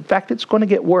evil. In fact, it's going to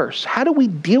get worse. How do we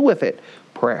deal with it?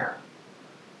 Prayer.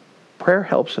 Prayer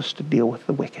helps us to deal with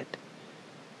the wicked.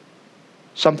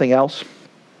 Something else.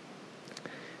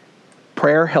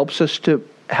 Prayer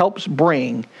helps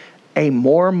bring a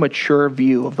more mature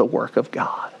view of the work of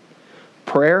God.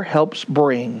 Prayer helps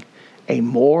bring a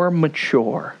more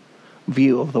mature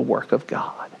view of the work of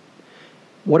God.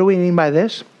 What do we mean by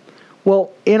this?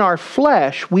 Well, in our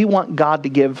flesh, we want God to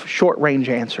give short-range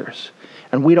answers.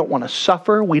 And we don't want to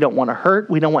suffer. We don't want to hurt.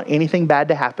 We don't want anything bad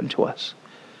to happen to us.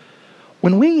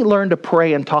 When we learn to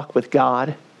pray and talk with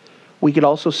God, we could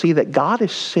also see that God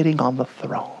is sitting on the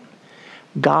throne.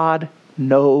 God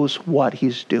knows what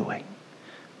He's doing.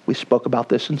 We spoke about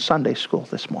this in Sunday school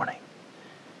this morning.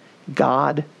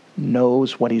 God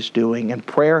knows what he's doing. And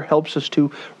prayer helps us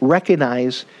to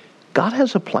recognize God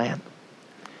has a plan.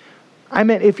 I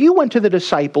mean, if you went to the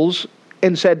disciples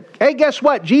and said, hey, guess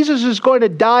what? Jesus is going to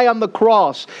die on the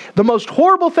cross. The most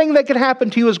horrible thing that could happen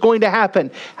to you is going to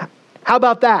happen. How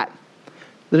about that?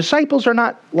 The disciples are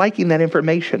not liking that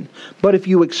information. But if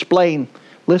you explain,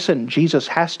 listen, Jesus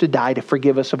has to die to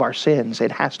forgive us of our sins.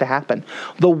 It has to happen.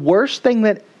 The worst thing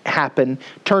that happened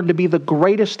turned to be the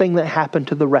greatest thing that happened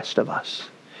to the rest of us.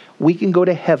 We can go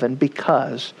to heaven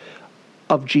because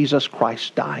of Jesus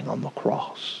Christ dying on the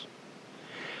cross.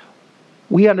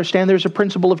 We understand there's a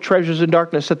principle of treasures in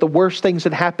darkness, that the worst things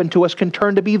that happen to us can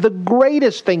turn to be the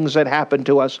greatest things that happen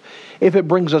to us if it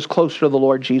brings us closer to the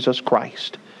Lord Jesus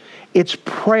Christ. It's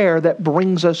prayer that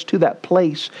brings us to that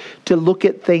place to look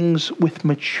at things with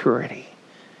maturity.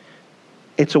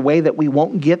 It's a way that we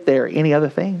won't get there any other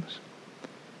things.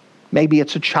 Maybe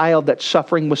it's a child that's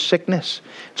suffering with sickness.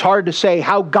 It's hard to say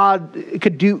how God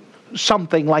could do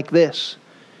something like this.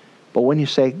 But when you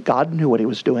say God knew what he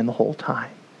was doing the whole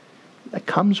time, that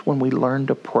comes when we learn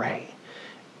to pray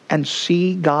and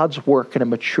see God's work in a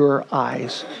mature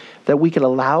eyes, that we can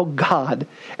allow God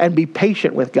and be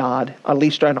patient with God, at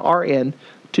least on our end,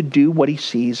 to do what he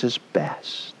sees as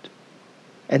best,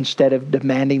 instead of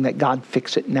demanding that God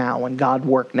fix it now and God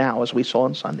work now, as we saw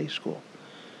in Sunday school.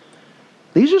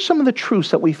 These are some of the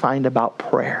truths that we find about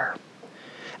prayer.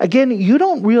 Again, you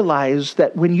don't realize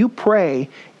that when you pray,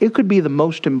 it could be the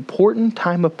most important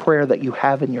time of prayer that you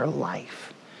have in your life.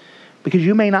 Because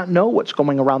you may not know what's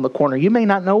going around the corner. You may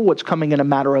not know what's coming in a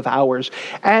matter of hours.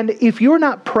 And if you're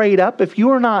not prayed up, if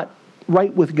you're not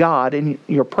right with God in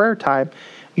your prayer time,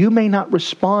 you may not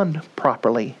respond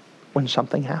properly when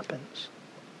something happens.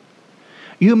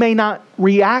 You may not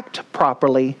react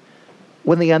properly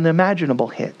when the unimaginable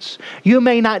hits. You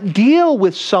may not deal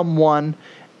with someone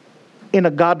in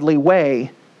a godly way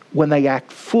when they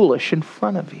act foolish in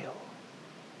front of you.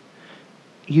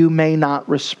 You may not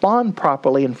respond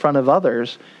properly in front of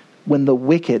others when the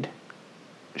wicked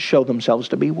show themselves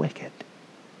to be wicked.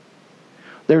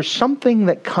 There's something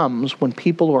that comes when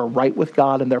people are right with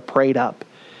God and they're prayed up,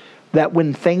 that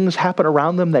when things happen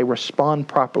around them, they respond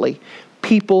properly.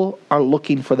 People are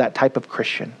looking for that type of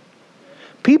Christian.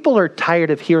 People are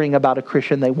tired of hearing about a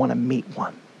Christian. They want to meet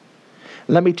one.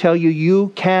 Let me tell you,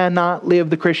 you cannot live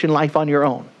the Christian life on your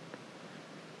own.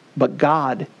 But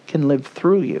God can live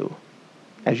through you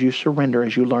as you surrender,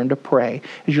 as you learn to pray,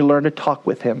 as you learn to talk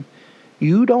with him.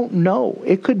 You don't know.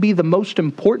 It could be the most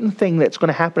important thing that's going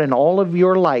to happen in all of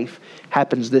your life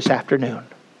happens this afternoon.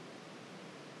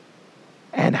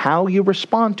 And how you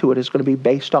respond to it is going to be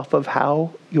based off of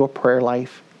how your prayer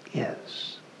life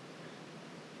is.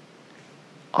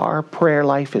 Our prayer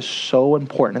life is so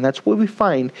important. And that's what we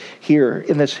find here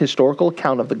in this historical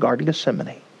account of the Garden of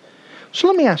Gethsemane. So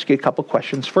let me ask you a couple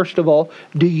questions. First of all,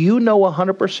 do you know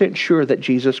 100% sure that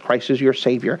Jesus Christ is your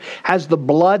Savior? Has the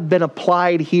blood been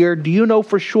applied here? Do you know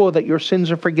for sure that your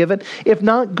sins are forgiven? If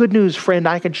not, good news, friend,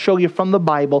 I can show you from the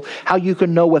Bible how you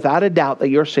can know without a doubt that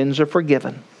your sins are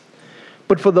forgiven.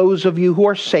 But for those of you who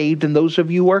are saved and those of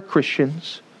you who are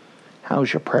Christians,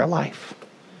 how's your prayer life?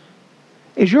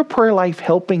 Is your prayer life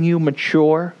helping you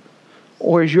mature?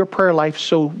 Or is your prayer life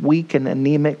so weak and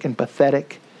anemic and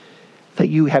pathetic that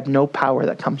you have no power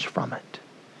that comes from it?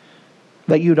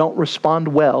 That you don't respond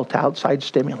well to outside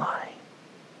stimuli?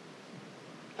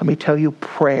 Let me tell you,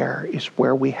 prayer is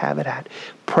where we have it at.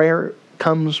 Prayer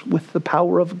comes with the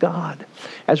power of God.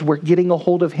 As we're getting a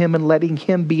hold of him and letting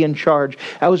him be in charge,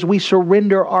 as we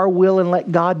surrender our will and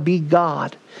let God be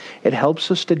God, it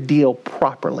helps us to deal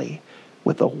properly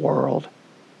with the world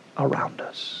around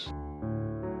us.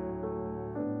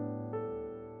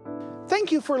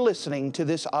 Thank you for listening to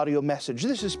this audio message.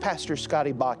 This is Pastor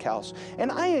Scotty Bachhaus, and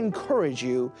I encourage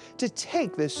you to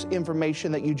take this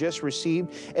information that you just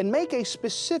received and make a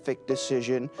specific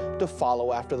decision to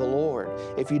follow after the Lord.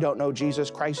 If you don't know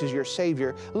Jesus Christ as your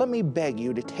Savior, let me beg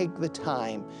you to take the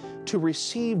time to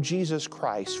receive Jesus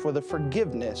Christ for the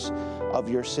forgiveness of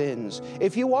your sins.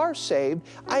 If you are saved,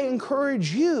 I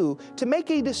encourage you to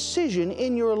make a decision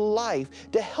in your life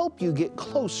to help you get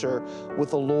closer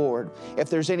with the Lord. If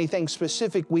there's anything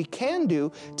specific we can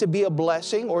do to be a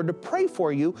blessing or to pray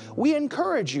for you, we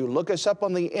encourage you. Look us up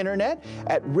on the internet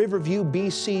at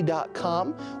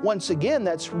riverviewbc.com. Once again,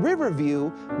 that's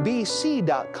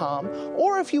riverviewbc.com.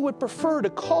 Or if you would prefer to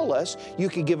call us, you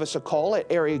can give us a call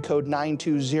at area code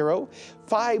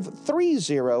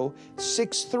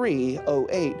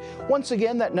 920-530-6308. Once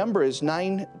again, that number is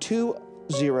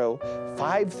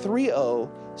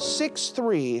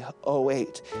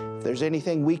 920-530-6308. If there's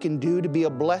anything we can do to be a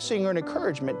blessing or an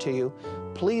encouragement to you,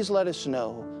 please let us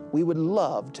know. we would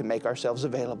love to make ourselves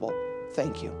available.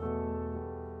 Thank you.